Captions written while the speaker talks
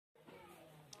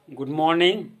Good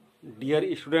morning, dear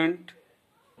student.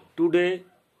 Today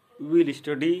we will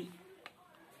study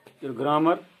your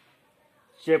grammar,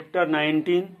 chapter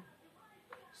 19,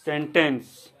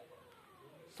 sentence,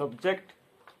 subject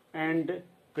and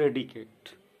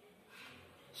predicate.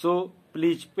 So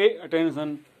please pay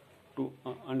attention to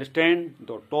understand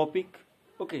the topic.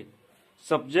 Okay,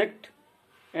 subject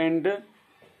and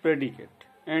predicate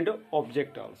and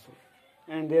object also,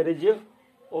 and there is a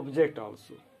object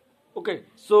also. Okay,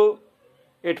 so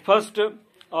at first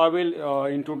I will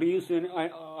introduce and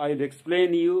I'll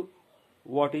explain you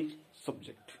what is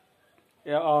subject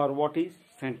or what is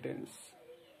sentence.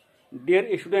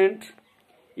 Dear student,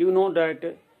 you know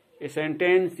that a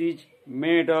sentence is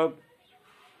made of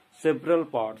several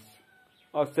parts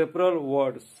or several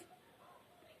words.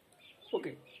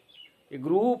 Okay, a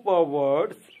group of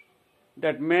words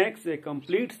that makes a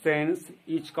complete sense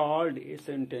is called a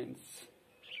sentence.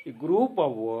 A group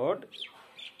of words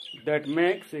that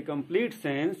makes a complete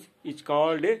sense is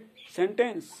called a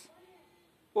sentence.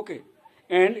 Okay,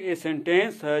 and a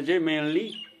sentence has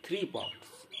mainly three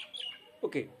parts.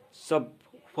 Okay,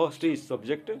 first is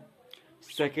subject,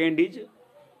 second is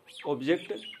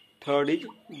object, third is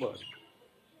verb.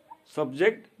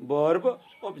 Subject, verb,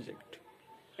 object.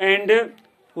 And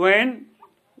when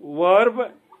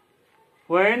verb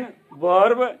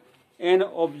and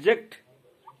object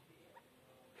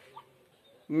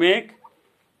make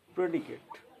predicate.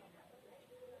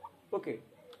 Okay,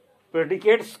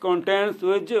 predicates contains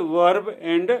which verb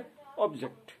and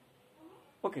object.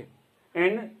 Okay,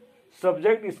 and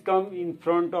subject is come in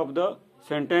front of the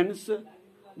sentence,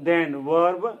 then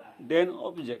verb, then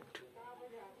object.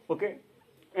 Okay,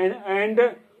 and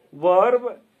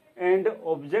verb and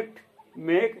object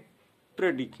make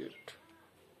predicate.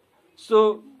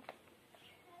 So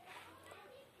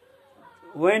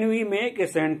when we make a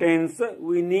sentence,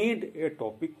 we need a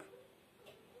topic.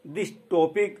 This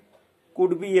topic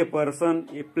could be a person,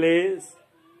 a place,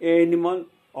 an animal,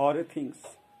 or a things.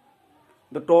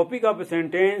 The topic of a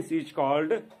sentence is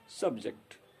called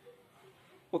subject.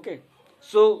 Okay,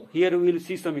 so here we will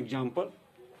see some example.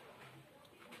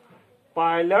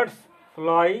 Pilots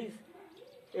fly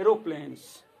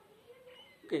aeroplanes.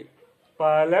 Okay,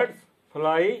 pilots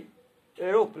fly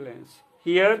aeroplanes.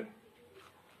 Here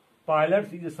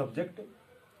pilots is a subject.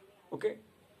 Okay,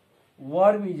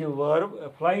 verb is a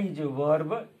verb, fly is a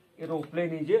verb,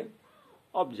 aeroplane is a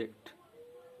object,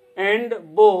 and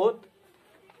both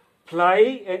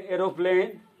fly and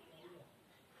aeroplane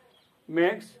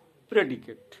makes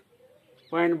predicate.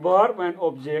 When verb and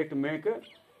object make a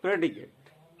predicate.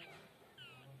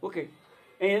 Okay,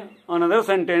 in another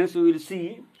sentence we will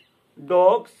see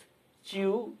dogs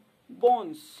chew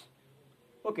bones.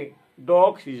 Okay,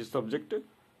 dogs is a subject,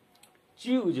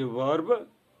 chew is a verb,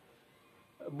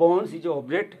 bones is an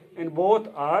object, and both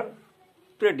are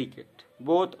predicate.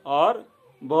 Both are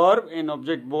verb and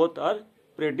object, both are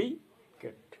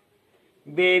predicate.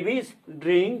 Babies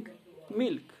drink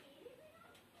milk.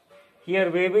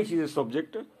 Here babies is a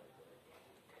subject,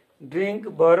 drink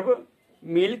verb,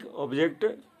 milk object,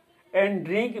 and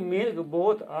drink milk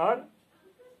both are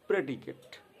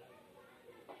predicate.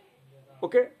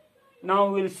 Okay, now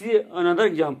we will see another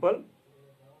example.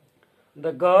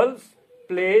 The girls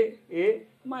play a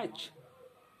match.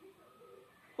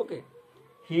 Okay,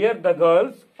 here the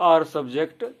girls are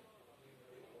subject,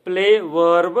 play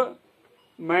verb,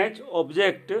 match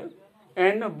object,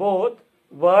 and both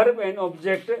verb and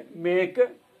object make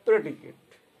predicate.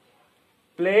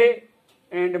 Play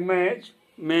and match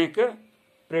make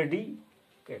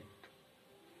predicate.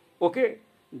 Okay,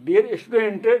 dear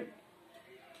student,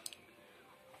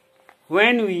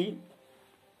 when we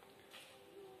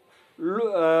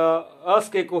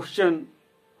ask a question,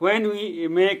 when we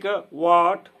make a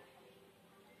what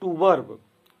to verb,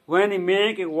 when we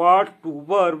make a what to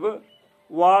verb,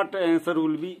 what answer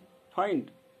will be find?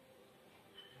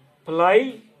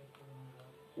 Fly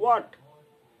what?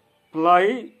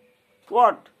 Fly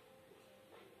what?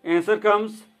 Answer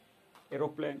comes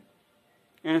aeroplane.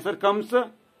 Answer comes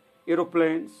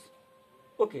aeroplanes.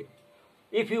 Okay,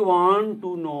 if you want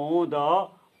to know the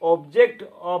object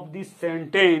of this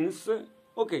sentence,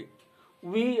 okay,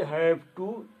 we have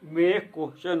to make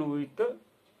question with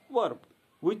verb,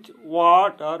 which,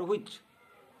 what, or which.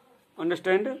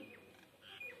 Understand?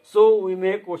 So we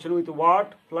make question with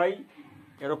what, fly,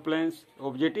 aeroplanes,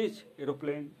 object is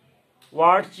aeroplane.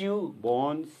 What chew,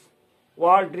 bones.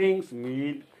 What drinks,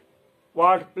 milk.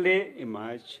 What play, a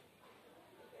match.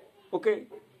 Okay,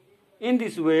 in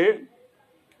this way,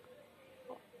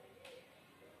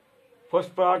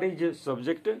 first part is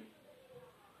subject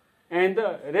and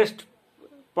the rest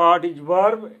part is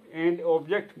verb and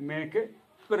object make a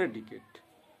predicate.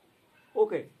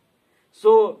 Okay.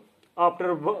 So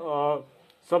after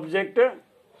subject,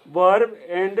 verb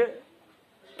and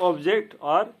object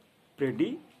are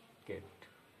predicate.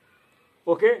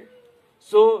 Okay.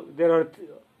 So there are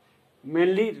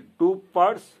mainly two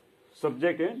parts,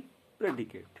 subject and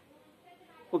predicate.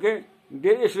 Okay.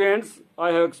 Dear students, I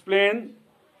have explained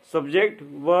subject,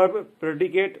 verb,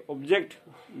 predicate, object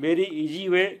very easy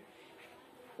way.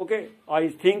 Okay, I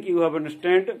think you have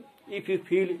understand. If you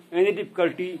feel any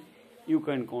difficulty, you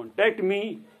can contact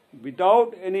me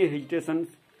without any hesitations.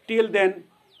 Till then,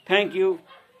 thank you.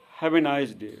 Have a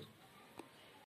nice day.